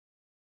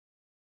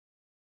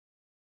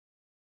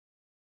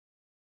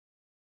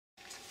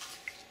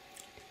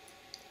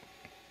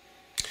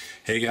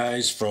Hey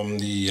guys, from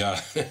the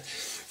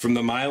from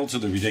the mild to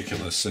the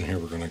ridiculous, and here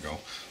we're going to go.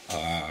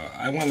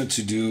 I wanted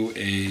to do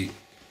a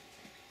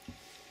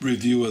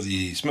review of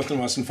the Smith &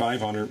 Wesson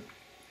 500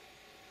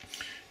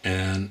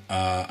 and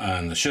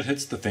on the shit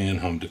hits the fan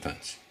home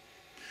defense.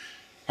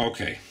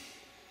 Okay.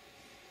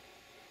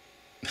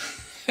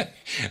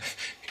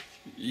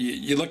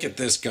 you look at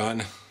this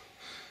gun,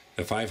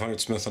 the 500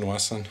 Smith &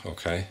 Wesson,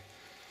 okay.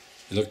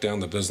 You look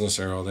down the business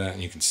arrow of that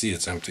and you can see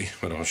it's empty,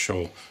 but I'll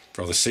show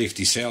for all the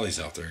safety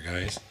sallies out there,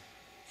 guys.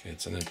 Okay,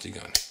 it's an empty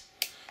gun.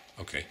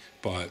 Okay,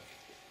 but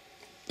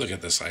look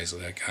at the size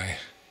of that guy.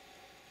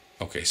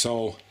 Okay,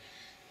 so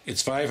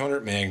it's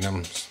 500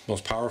 Magnum,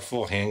 most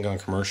powerful handgun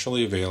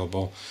commercially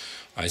available.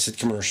 I said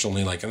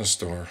commercially, like in a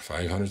store.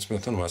 500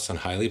 Smith & Wesson,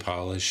 highly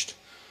polished.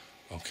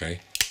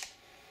 Okay,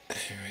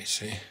 here I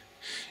see.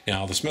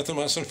 Now the Smith &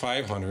 Wesson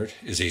 500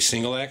 is a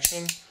single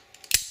action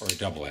or a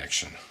double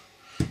action.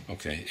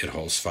 Okay, it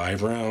holds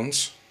 5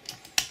 rounds.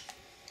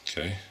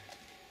 Okay,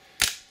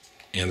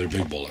 and they're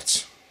big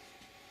bullets.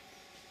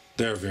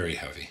 They're very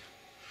heavy.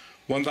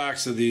 One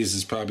box of these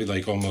is probably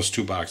like almost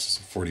 2 boxes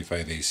of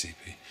 45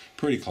 ACP.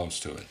 Pretty close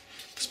to it.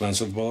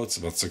 Expensive bullets,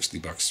 about 60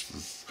 bucks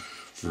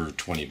for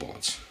 20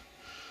 bullets.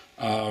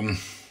 In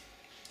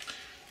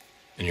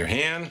your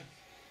hand,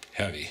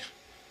 heavy.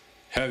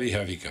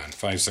 Heavy gun,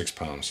 5-6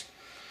 pounds.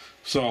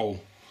 So,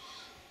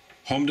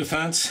 home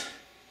defense,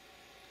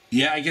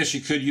 yeah, I guess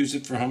you could use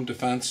it for home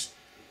defense.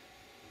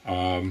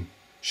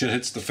 Shit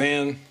hits the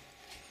fan.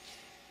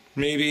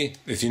 Maybe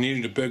if you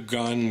needed a big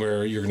gun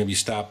where you're going to be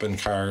stopping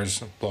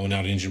cars, blowing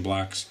out engine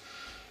blocks,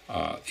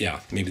 yeah,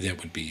 maybe that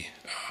would be.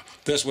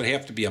 This would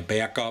have to be a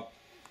backup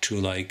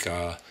to, like,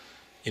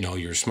 you know,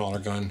 your smaller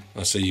gun.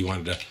 Let's say you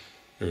wanted to,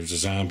 there's a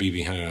zombie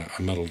behind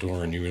a metal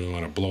door and you really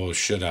want to blow the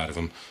shit out of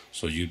him,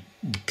 so you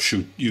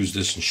use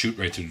this and shoot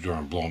right through the door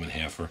and blow him in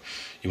half. Or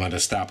you wanted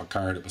to stop a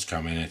car that was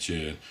coming at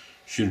you,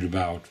 shoot it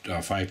about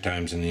 5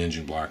 times in the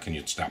engine block and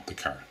you'd stop the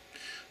car.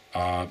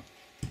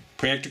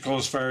 Practical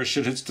as far as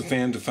shit hits the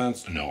fan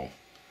defense? No.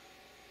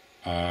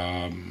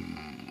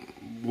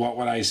 What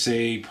would I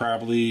say?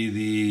 Probably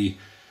the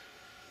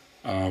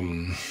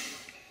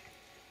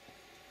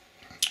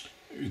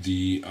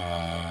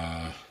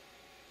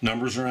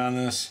numbers around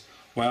this.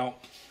 Well,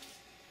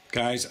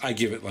 guys, I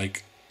give it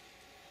like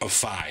a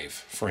 5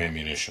 for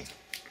ammunition.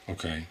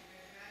 Okay.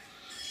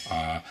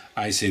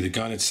 I say the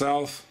gun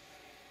itself,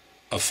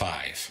 a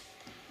 5.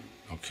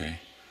 Okay.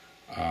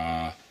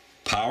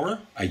 Power,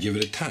 I give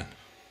it a 10.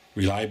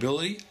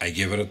 Reliability, I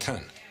give it a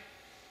 10.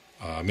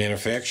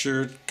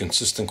 Manufactured,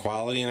 consistent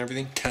quality and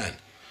everything, 10.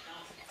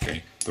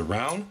 Okay, the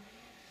round,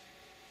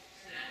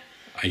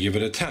 I give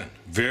it a 10.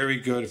 Very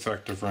good,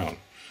 effective round.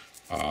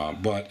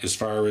 But as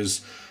far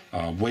as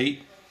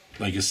weight,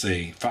 like I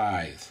say,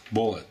 5.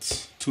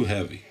 Bullets, too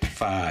heavy,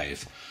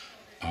 5.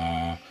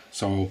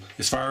 So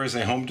as far as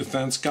a home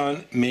defense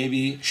gun,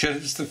 maybe shit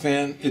hits the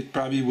fan, it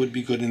probably would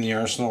be good in the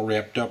arsenal,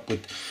 wrapped up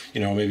with, you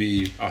know,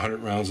 maybe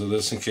 100 rounds of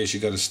this in case you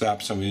got to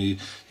stop somebody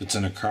that's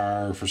in a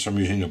car, or for some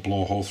reason to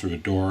blow a hole through a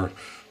door,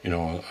 you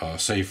know, a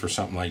safe or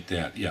something like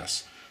that.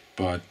 Yes,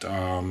 but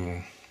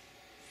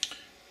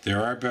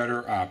there are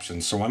better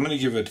options. So I'm going to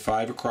give it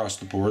 5 across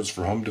the boards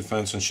for home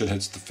defense and shit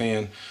hits the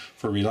fan.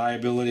 For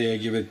reliability, I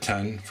give it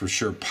 10. For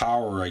sure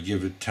power, I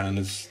give it 10.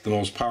 It's the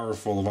most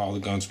powerful of all the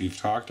guns we've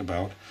talked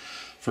about.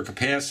 For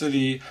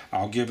capacity,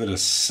 I'll give it a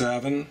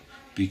 7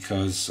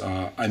 because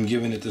I'm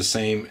giving it the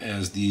same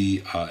as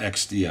the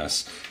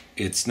XDS.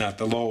 It's not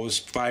the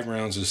lowest. 5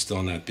 rounds is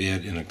still not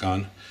bad in a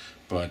gun,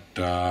 but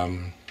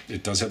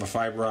it does have a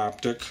fiber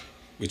optic,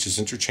 which is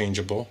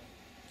interchangeable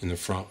in the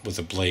front with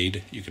a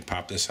blade. You can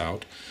pop this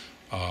out.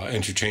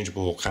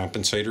 Interchangeable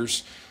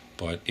compensators,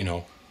 but you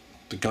know,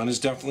 the gun is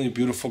definitely a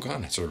beautiful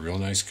gun. It's a real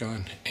nice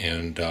gun,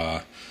 and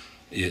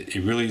it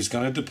really is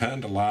going to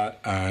depend a lot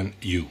on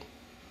you.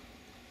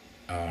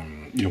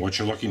 You know, what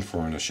you're looking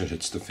for in a shit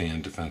hits the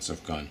fan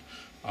defensive gun.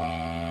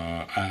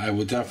 I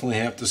would definitely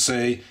have to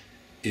say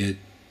it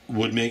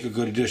would make a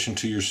good addition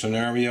to your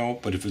scenario,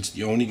 but if it's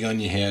the only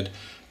gun you had,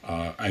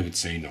 I would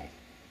say no.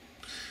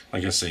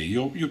 Like I say,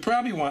 you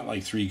probably want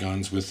like 3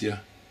 guns with you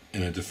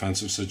in a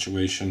defensive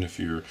situation. If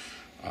you're,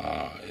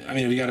 I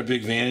mean, if you got a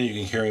big van and you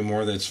can carry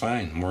more, that's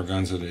fine. More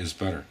guns is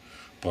better.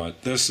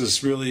 But this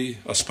is really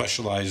a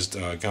specialized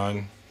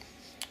gun.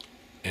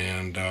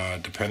 And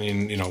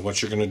depending, you know,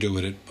 what you're going to do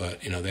with it,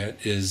 but you know,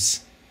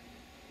 this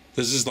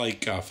is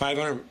like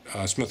 500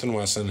 Smith &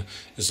 Wesson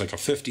is like a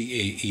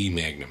 50 AE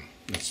Magnum.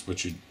 That's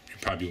what you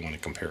probably want to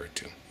compare it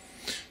to.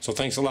 So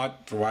thanks a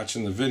lot for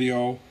watching the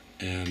video,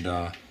 and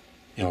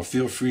you know,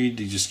 feel free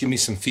to just give me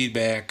some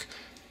feedback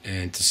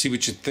and to see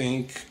what you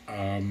think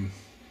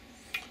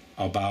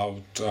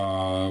about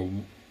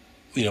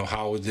you know,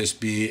 how would this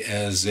be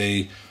as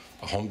a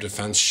home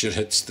defense shit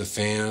hits the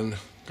fan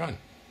gun.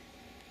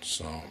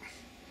 So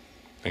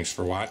thanks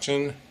for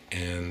watching,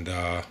 and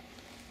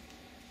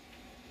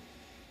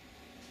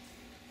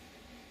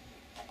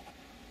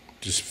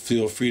just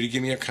feel free to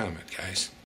give me a comment, guys.